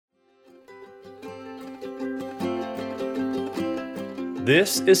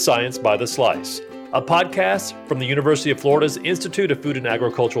This is Science by the Slice, a podcast from the University of Florida's Institute of Food and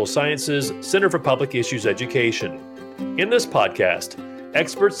Agricultural Sciences Center for Public Issues Education. In this podcast,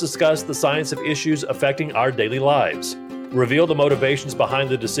 experts discuss the science of issues affecting our daily lives, reveal the motivations behind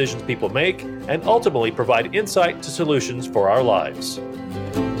the decisions people make, and ultimately provide insight to solutions for our lives.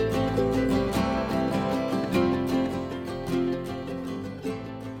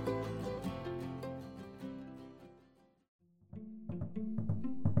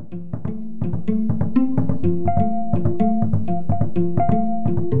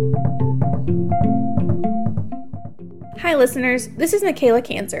 Hi listeners, this is Michaela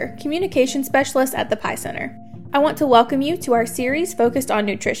Cancer, Communication Specialist at the Pie Center. I want to welcome you to our series focused on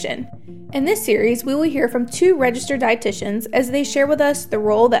nutrition. In this series, we will hear from two registered dietitians as they share with us the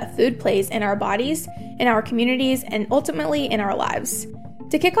role that food plays in our bodies, in our communities, and ultimately in our lives.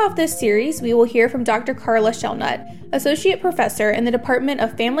 To kick off this series, we will hear from Dr. Carla Shelnut, Associate Professor in the Department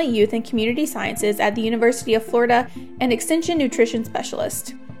of Family, Youth, and Community Sciences at the University of Florida and Extension Nutrition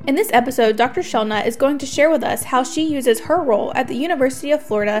Specialist. In this episode, Dr. Shelnut is going to share with us how she uses her role at the University of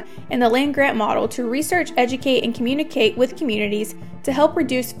Florida and the land-grant model to research, educate, and communicate with communities to help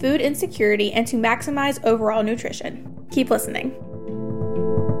reduce food insecurity and to maximize overall nutrition. Keep listening.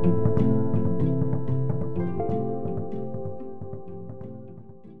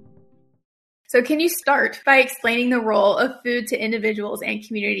 So can you start by explaining the role of food to individuals and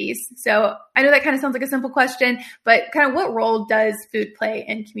communities? So I know that kind of sounds like a simple question, but kind of what role does food play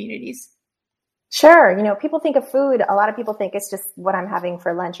in communities? Sure. People think of food, a lot of people think it's just what I'm having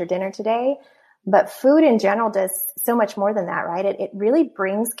for lunch or dinner today, but food in general does so much more than that, right? It really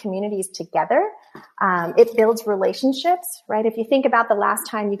brings communities together. It builds relationships, right? If you think about the last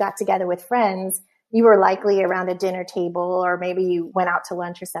time you got together with friends, you were likely around a dinner table or maybe you went out to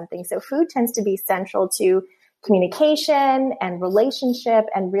lunch or something. So food tends to be central to communication and relationship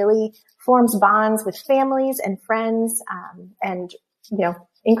and really forms bonds with families and friends and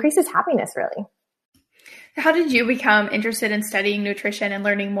increases happiness really. How did you become interested in studying nutrition and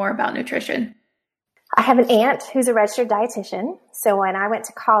learning more about nutrition? I have an aunt who's a registered dietitian. So when I went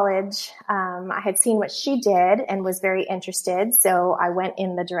to college, I had seen what she did and was very interested. So I went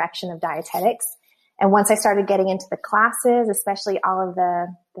in the direction of dietetics. And once I started getting into the classes, especially all of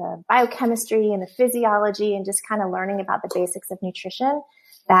the biochemistry and the physiology and just kind of learning about the basics of nutrition,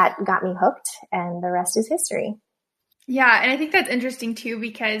 that got me hooked and the rest is history. Yeah, and I think that's interesting too,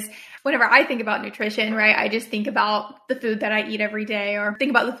 because whenever I think about nutrition, right, I just think about the food that I eat every day or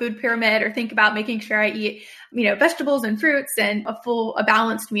think about the food pyramid or think about making sure I eat, vegetables and fruits and a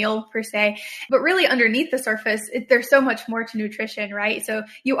balanced meal per se. But really underneath the surface, there's so much more to nutrition, right? So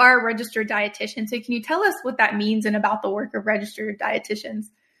you are a registered dietitian. So can you tell us what that means and about the work of registered dietitians?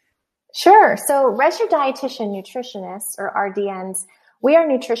 Sure. So registered dietitian nutritionists or RDNs, we are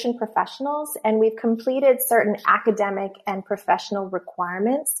nutrition professionals and we've completed certain academic and professional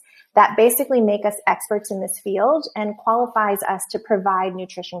requirements that basically make us experts in this field and qualifies us to provide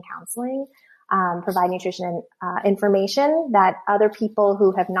nutrition counseling, provide nutrition information that other people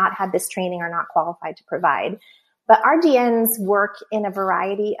who have not had this training are not qualified to provide. But RDNs work in a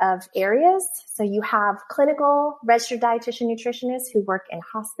variety of areas. So you have clinical registered dietitian nutritionists who work in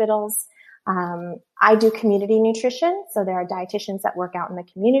hospitals. I do community nutrition. So there are dietitians that work out in the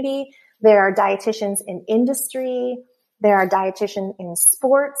community. There are dietitians in industry. There are dietitians in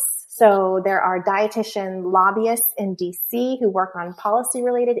sports. So there are dietitian lobbyists in DC who work on policy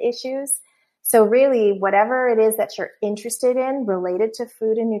related issues. So really, whatever it is that you're interested in related to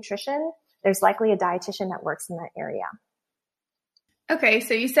food and nutrition, there's likely a dietitian that works in that area. Okay.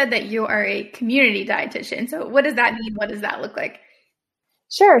 So you said that you are a community dietitian. So what does that mean? What does that look like?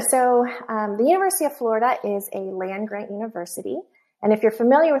 Sure. So the University of Florida is a land-grant university. And if you're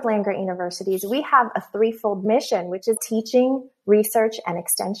familiar with land-grant universities, we have a threefold mission, which is teaching, research, and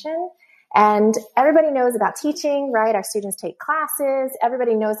extension. And everybody knows about teaching, right? Our students take classes.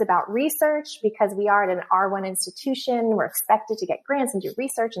 Everybody knows about research because we are at an R1 institution. We're expected to get grants and do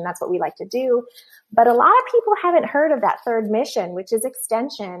research, and that's what we like to do. But a lot of people haven't heard of that third mission, which is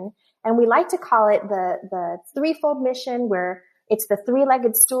extension. And we like to call it the threefold mission, where it's the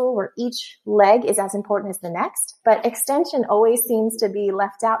three-legged stool where each leg is as important as the next. But extension always seems to be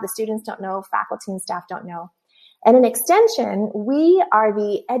left out. The students don't know, faculty and staff don't know. And in extension, we are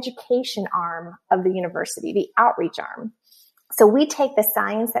the education arm of the university, the outreach arm. So we take the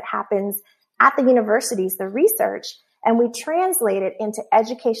science that happens at the universities, the research, and we translate it into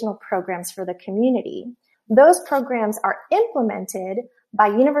educational programs for the community. Those programs are implemented by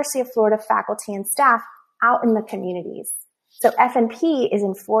University of Florida faculty and staff out in the communities. So FNP is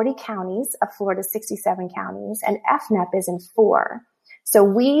in 40 counties of Florida's 67 counties, and FNEP is in 4. So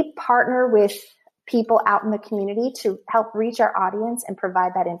we partner with people out in the community to help reach our audience and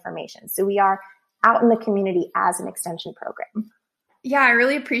provide that information. So we are out in the community as an extension program. Yeah, I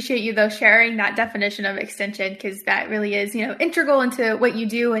really appreciate you though sharing that definition of extension, because that really is, integral into what you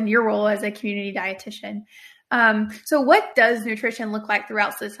do and your role as a community dietitian. So what does nutrition look like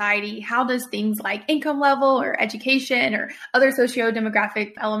throughout society? How does things like income level or education or other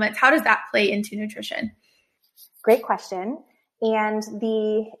socio-demographic elements, how does that play into nutrition? Great question. And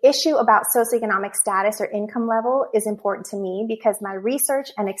the issue about socioeconomic status or income level is important to me because my research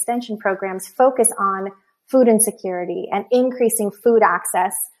and extension programs focus on food insecurity and increasing food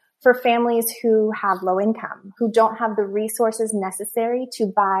access for families who have low income, who don't have the resources necessary to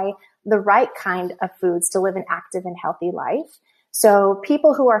buy the right kind of foods to live an active and healthy life. So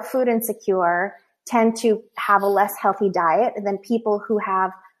people who are food insecure tend to have a less healthy diet than people who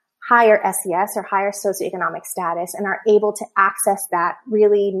have higher SES or higher socioeconomic status and are able to access that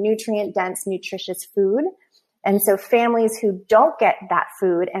really nutrient-dense, nutritious food. And so families who don't get that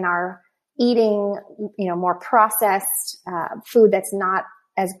food and are eating, more processed food that's not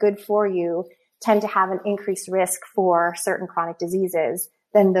as good for you tend to have an increased risk for certain chronic diseases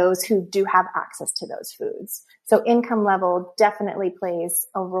than those who do have access to those foods. So income level definitely plays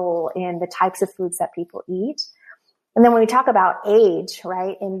a role in the types of foods that people eat. And then when we talk about age,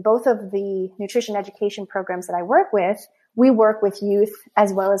 right, in both of the nutrition education programs that I work with, we work with youth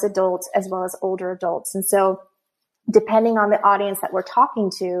as well as adults, as well as older adults. And so depending on the audience that we're talking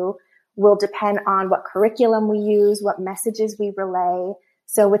to will depend on what curriculum we use, what messages we relay.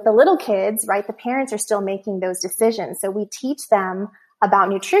 So with the little kids, right, the parents are still making those decisions. So we teach them about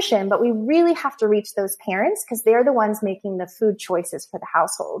nutrition, but we really have to reach those parents because they're the ones making the food choices for the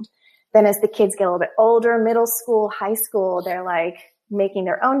household. Then as the kids get a little bit older, middle school, high school, they're like making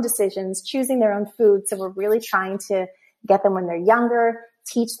their own decisions, choosing their own food. So we're really trying to get them when they're younger,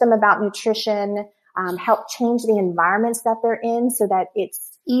 teach them about nutrition, help change the environments that they're in so that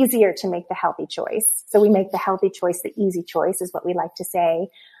it's easier to make the healthy choice. So we make the healthy choice the easy choice is what we like to say.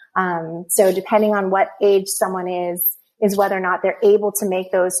 So depending on what age someone is whether or not they're able to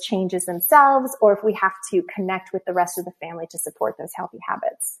make those changes themselves or if we have to connect with the rest of the family to support those healthy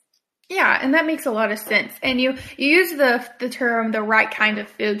habits. Yeah, and that makes a lot of sense. And you use the term the right kind of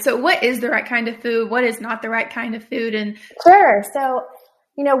food. So what is the right kind of food? What is not the right kind of food? And sure. So,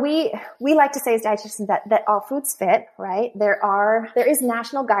 we like to say as dietitians that all foods fit, right? There is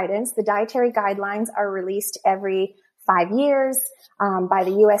national guidance. The dietary guidelines are released every 5 years by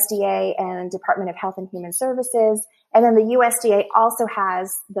the USDA and Department of Health and Human Services. And then the USDA also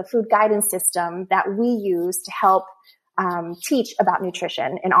has the food guidance system that we use to help teach about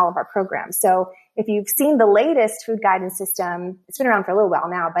nutrition in all of our programs. So if you've seen the latest food guidance system, it's been around for a little while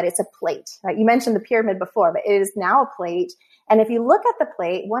now, but it's a plate, right? You mentioned the pyramid before, but it is now a plate. And if you look at the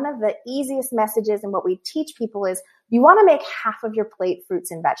plate, one of the easiest messages and what we teach people is you want to make half of your plate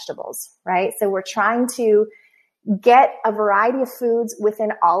fruits and vegetables, right? So we're trying to get a variety of foods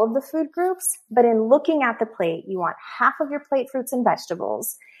within all of the food groups, but in looking at the plate, you want half of your plate fruits and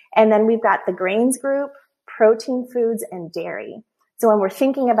vegetables. And then we've got the grains group, protein foods, and dairy. So when we're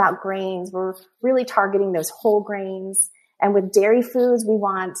thinking about grains, we're really targeting those whole grains. And with dairy foods, we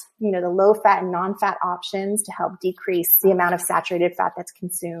want, the low fat and non-fat options to help decrease the amount of saturated fat that's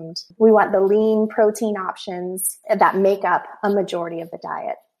consumed. We want the lean protein options that make up a majority of the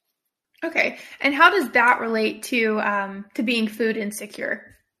diet. Okay. And how does that relate to being food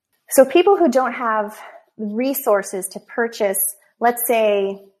insecure? So people who don't have resources to purchase, let's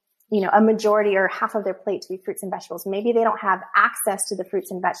say, a majority or half of their plate to be fruits and vegetables. Maybe they don't have access to the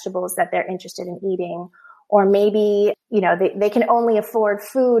fruits and vegetables that they're interested in eating. Or maybe, they can only afford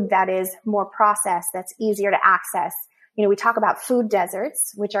food that is more processed, that's easier to access. We talk about food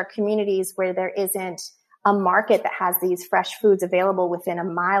deserts, which are communities where there isn't a market that has these fresh foods available within a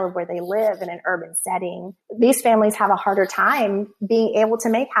mile of where they live in an urban setting. These families have a harder time being able to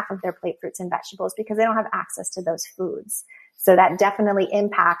make half of their plate fruits and vegetables because they don't have access to those foods. So that definitely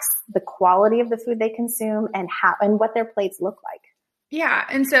impacts the quality of the food they consume and what their plates look like. Yeah.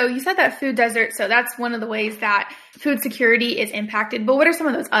 And so you said that food desert. So that's one of the ways that food security is impacted. But what are some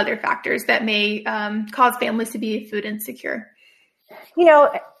of those other factors that may cause families to be food insecure?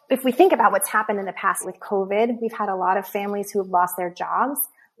 If we think about what's happened in the past with COVID, we've had a lot of families who have lost their jobs.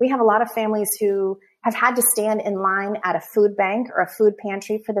 We have a lot of families who have had to stand in line at a food bank or a food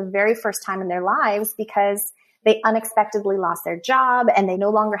pantry for the very first time in their lives because they unexpectedly lost their job and they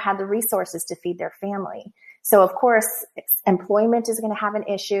no longer had the resources to feed their family. So of course, employment is going to have an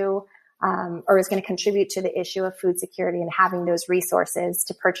issue, or is going to contribute to the issue of food security and having those resources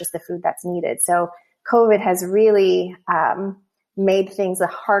to purchase the food that's needed. So COVID has really, made things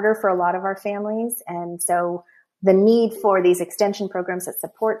harder for a lot of our families. And so the need for these extension programs that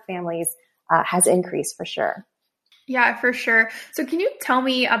support families has increased for sure. Yeah, for sure. So can you tell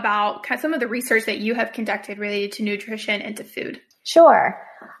me about some of the research that you have conducted related to nutrition and to food? Sure.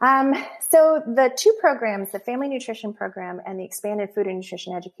 So the two programs, the Family Nutrition Program and the Expanded Food and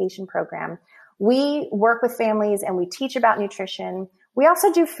Nutrition Education Program, we work with families and we teach about nutrition. We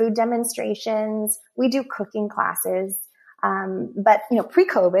also do food demonstrations. We do cooking classes. But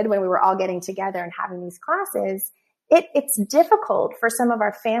pre-COVID, when we were all getting together and having these classes, it's difficult for some of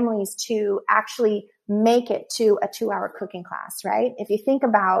our families to actually make it to a 2-hour cooking class, right? If you think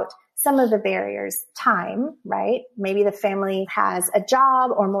about some of the barriers, time, right? Maybe the family has a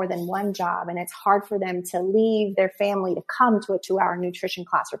job or more than one job, and it's hard for them to leave their family to come to a 2-hour nutrition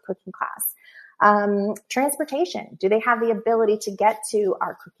class or cooking class. Transportation. Do they have the ability to get to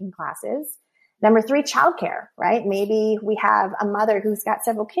our cooking classes? Number 3, childcare, right? Maybe we have a mother who's got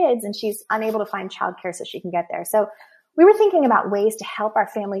several kids and she's unable to find childcare so she can get there. So we were thinking about ways to help our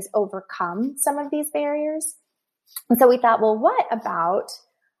families overcome some of these barriers. And so we thought, well, what about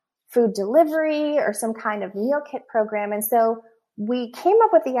food delivery or some kind of meal kit program? And so we came up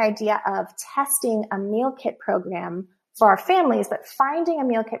with the idea of testing a meal kit program for our families, but finding a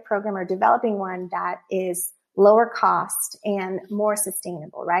meal kit program or developing one that is lower cost and more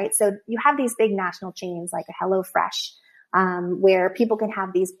sustainable, right? So you have these big national chains like a HelloFresh, where people can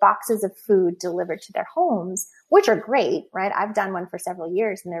have these boxes of food delivered to their homes, which are great, right? I've done one for several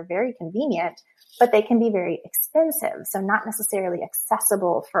years and they're very convenient, but they can be very expensive. So not necessarily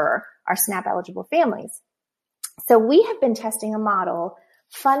accessible for our SNAP eligible families. So we have been testing a model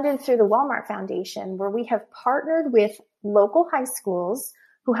funded through the Walmart Foundation where we have partnered with local high schools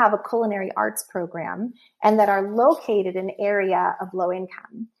who have a culinary arts program and that are located in an area of low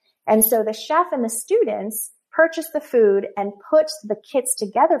income. And so the chef and the students purchase the food and put the kits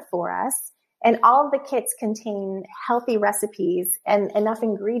together for us. And all of the kits contain healthy recipes and enough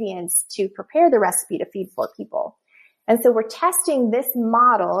ingredients to prepare the recipe to feed 4 people. And so we're testing this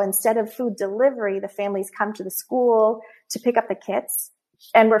model. Instead of food delivery, the families come to the school to pick up the kits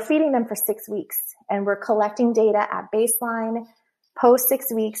and we're feeding them for 6 weeks. And we're collecting data at baseline, post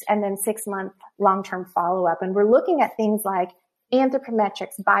 6 weeks, and then 6-month long-term follow-up. And we're looking at things like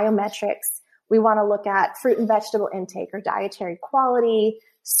anthropometrics, biometrics. We want to look at fruit and vegetable intake or dietary quality,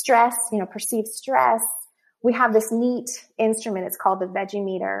 stress, perceived stress. We have this neat instrument. It's called the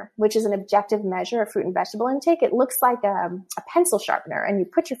Vegimeter, which is an objective measure of fruit and vegetable intake. It looks like a pencil sharpener, and you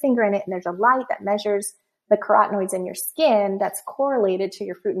put your finger in it, and there's a light that measures the carotenoids in your skin that's correlated to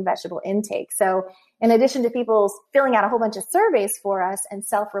your fruit and vegetable intake. So in addition to people filling out a whole bunch of surveys for us and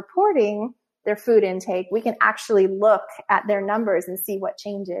self-reporting their food intake, we can actually look at their numbers and see what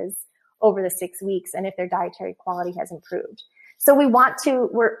changes over the 6 weeks and if their dietary quality has improved. So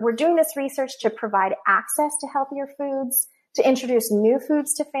we're doing this research to provide access to healthier foods, to introduce new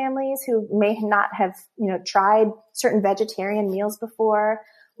foods to families who may not have, tried certain vegetarian meals before.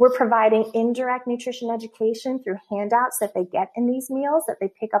 We're providing indirect nutrition education through handouts that they get in these meals that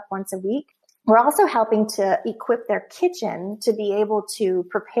they pick up once a week. We're also helping to equip their kitchen to be able to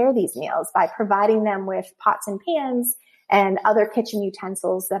prepare these meals by providing them with pots and pans and other kitchen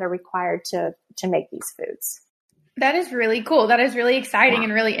utensils that are required to make these foods. That is really cool. That is really exciting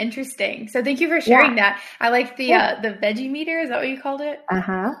and really interesting. So thank you for sharing that. I like the Vegimeter. Is that what you called it?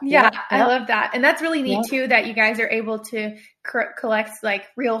 Uh-huh. Yeah, I love that. And that's really neat too, that you guys are able to collect like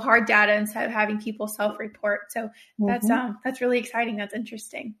real hard data instead of having people self-report. So that's really exciting. That's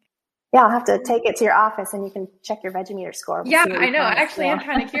interesting. Yeah, I'll have to take it to your office and you can check your Vegimeter score. Yeah, I know. Actually, I'm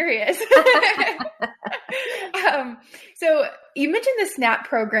kind of curious. So you mentioned the SNAP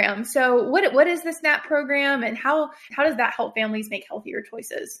program. So what is the SNAP program and how does that help families make healthier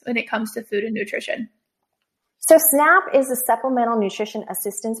choices when it comes to food and nutrition? So SNAP is a supplemental nutrition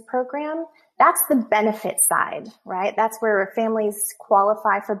assistance program. That's the benefit side, right? That's where families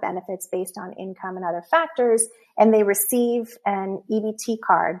qualify for benefits based on income and other factors, and they receive an EBT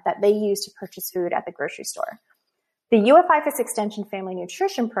card that they use to purchase food at the grocery store. The UF-IFAS Extension Family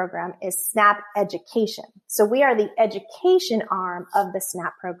Nutrition Program is SNAP Education. So we are the education arm of the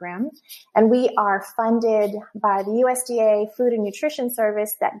SNAP program, and we are funded by the USDA Food and Nutrition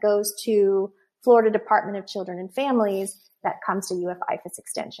Service that goes to Florida Department of Children and Families that comes to UF-IFAS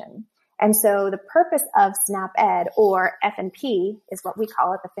Extension. And so the purpose of SNAP Ed, or F&P is what we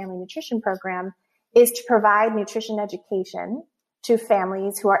call it, the Family Nutrition Program, is to provide nutrition education to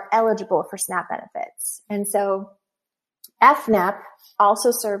families who are eligible for SNAP benefits. And so FNEP also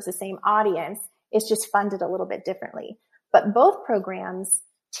serves the same audience. It's just funded a little bit differently. But both programs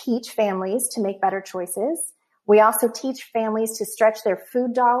teach families to make better choices. We also teach families to stretch their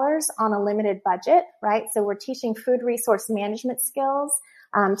food dollars on a limited budget, right? So we're teaching food resource management skills,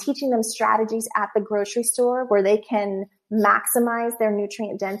 teaching them strategies at the grocery store where they can maximize their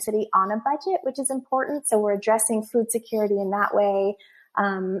nutrient density on a budget, which is important. So we're addressing food security in that way,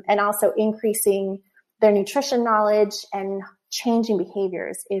 and also increasing their nutrition knowledge and changing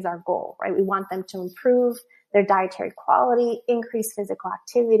behaviors is our goal, right? We want them to improve their dietary quality, increase physical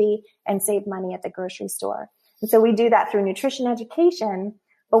activity, and save money at the grocery store. And so we do that through nutrition education,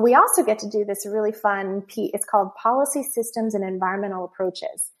 but we also get to do this really fun piece. It's called Policy Systems and Environmental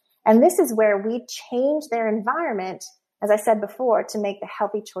Approaches. And this is where we change their environment, as I said before, to make the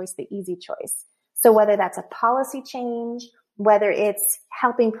healthy choice the easy choice. So whether that's a policy change, whether it's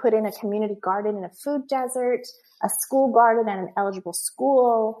helping put in a community garden in a food desert, a school garden at an eligible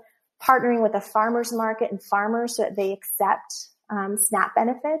school, partnering with a farmer's market and farmers so that they accept SNAP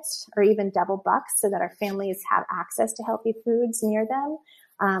benefits or even double bucks so that our families have access to healthy foods near them.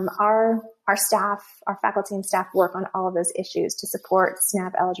 Our staff, our faculty and staff work on all of those issues to support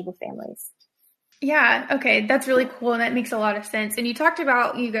SNAP eligible families. Yeah. Okay. That's really cool. And that makes a lot of sense. And you talked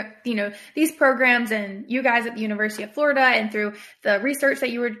about, these programs and you guys at the University of Florida and through the research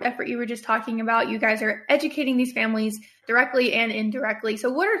effort you were just talking about, you guys are educating these families directly and indirectly. So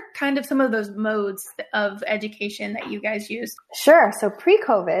what are kind of some of those modes of education that you guys use? Sure. So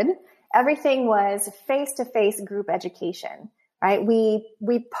pre-COVID, everything was face-to-face group education, right? We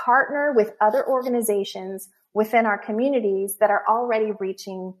partner with other organizations within our communities that are already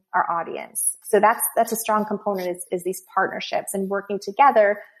reaching our audience. So that's a strong component is these partnerships and working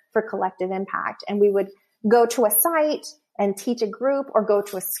together for collective impact. And we would go to a site and teach a group or go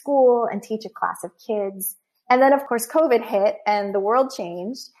to a school and teach a class of kids. And then of course, COVID hit and the world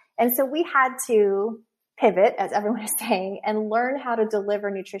changed. And so we had to pivot, as everyone is saying, and learn how to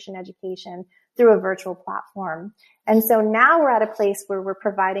deliver nutrition education through a virtual platform. And so now we're at a place where we're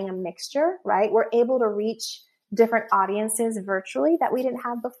providing a mixture, right? We're able to reach different audiences virtually that we didn't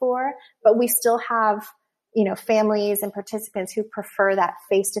have before, but we still have, families and participants who prefer that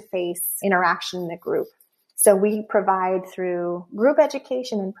face-to-face interaction in a group. So we provide through group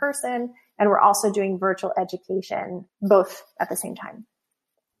education in person, and we're also doing virtual education both at the same time.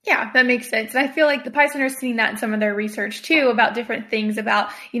 Yeah, that makes sense. And I feel like the Pi Center is seeing that in some of their research too about different things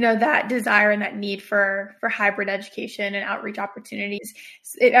about, that desire and that need for hybrid education and outreach opportunities.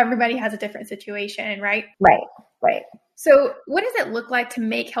 Everybody has a different situation, right? Right. So what does it look like to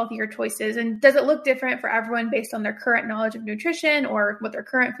make healthier choices? And does it look different for everyone based on their current knowledge of nutrition or what their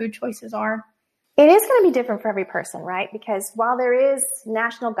current food choices are? It is going to be different for every person, right? Because while there is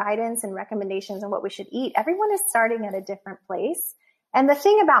national guidance and recommendations on what we should eat, everyone is starting at a different place. And the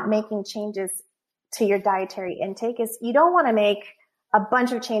thing about making changes to your dietary intake is you don't want to make a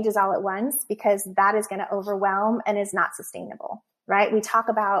bunch of changes all at once because that is going to overwhelm and is not sustainable, right? We talk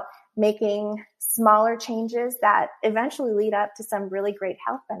about making smaller changes that eventually lead up to some really great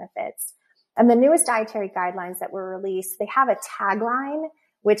health benefits. And the newest dietary guidelines that were released, they have a tagline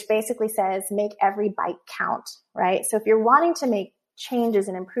which basically says, make every bite count, right? So if you're wanting to make changes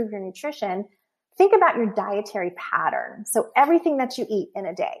and improve your nutrition, think about your dietary pattern. So everything that you eat in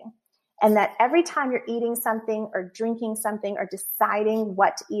a day, and that every time you're eating something or drinking something or deciding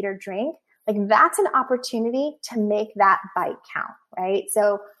what to eat or drink, like that's an opportunity to make that bite count, right?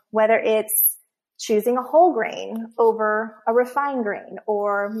 So whether it's choosing a whole grain over a refined grain,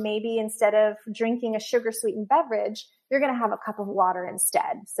 or maybe instead of drinking a sugar sweetened beverage, you're going to have a cup of water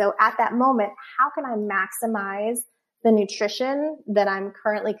instead. So at that moment, how can I maximize the nutrition that I'm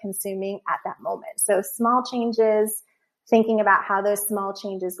currently consuming at that moment? So small changes, thinking about how those small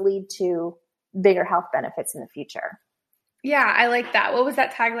changes lead to bigger health benefits in the future. Yeah, I like that. What was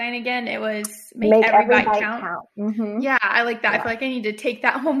that tagline again? It was make every bite count. Mm-hmm. Yeah, I like that. Yeah. I feel like I need to take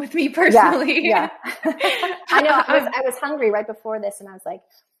that home with me personally. Yeah. I know. I was hungry right before this and I was like,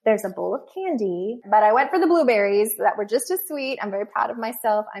 there's a bowl of candy, but I went for the blueberries that were just as sweet. I'm very proud of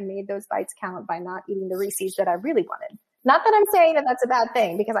myself. I made those bites count by not eating the Reese's that I really wanted. Not that I'm saying that that's a bad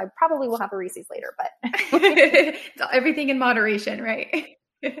thing because I probably will have a Reese's later, but everything in moderation, right?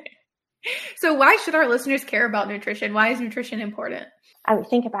 So why should our listeners care about nutrition? Why is nutrition important? I would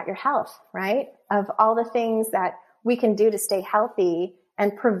think about your health, right? Of all the things that we can do to stay healthy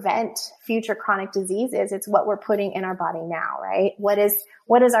and prevent future chronic diseases, it's what we're putting in our body now, right? What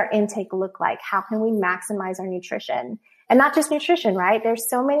does our intake look like? How can we maximize our nutrition? And not just nutrition, right? There's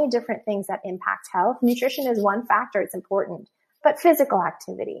so many different things that impact health. Nutrition is one factor. It's important. But physical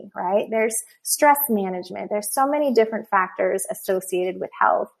activity, right? There's stress management. There's so many different factors associated with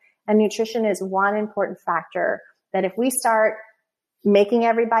health. And nutrition is one important factor that if we start making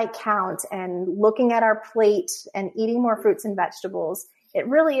every bite count and looking at our plate and eating more fruits and vegetables, it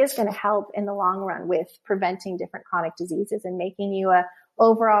really is going to help in the long run with preventing different chronic diseases and making you a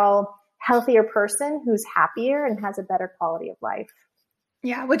overall healthier person who's happier and has a better quality of life.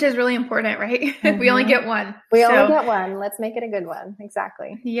 Yeah, which is really important, right? Mm-hmm. We only get one. We only get one. Let's make it a good one.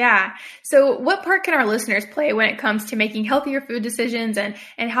 Exactly. Yeah. So what part can our listeners play when it comes to making healthier food decisions, and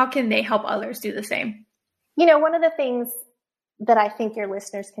how can they help others do the same? One of the things that I think your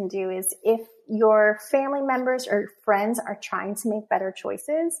listeners can do is, if your family members or friends are trying to make better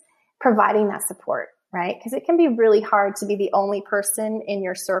choices, providing that support, right? Because it can be really hard to be the only person in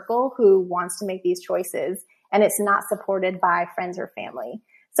your circle who wants to make these choices, and it's not supported by friends or family.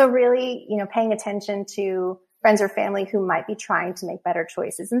 So really, paying attention to friends or family who might be trying to make better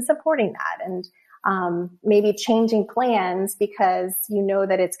choices and supporting that, and maybe changing plans because you know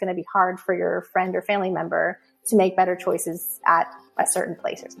that it's going to be hard for your friend or family member to make better choices at a certain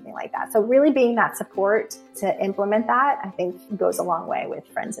place or something like that. So really being that support to implement that, I think, goes a long way with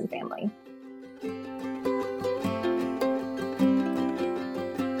friends and family.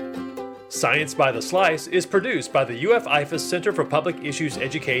 Science by the Slice is produced by the UF IFAS Center for Public Issues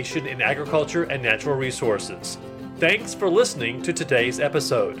Education in Agriculture and Natural Resources. Thanks for listening to today's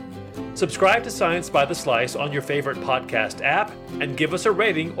episode. Subscribe to Science by the Slice on your favorite podcast app and give us a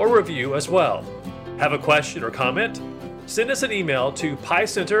rating or review as well. Have a question or comment? Send us an email to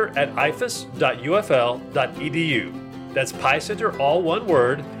piecenter@ifas.ufl.edu. That's piecenter, all one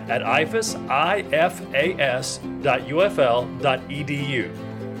word, at ifas.ufl.edu.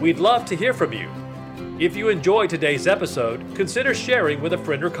 We'd love to hear from you. If you enjoyed today's episode, consider sharing with a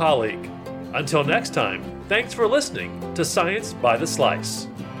friend or colleague. Until next time, thanks for listening to Science by the Slice.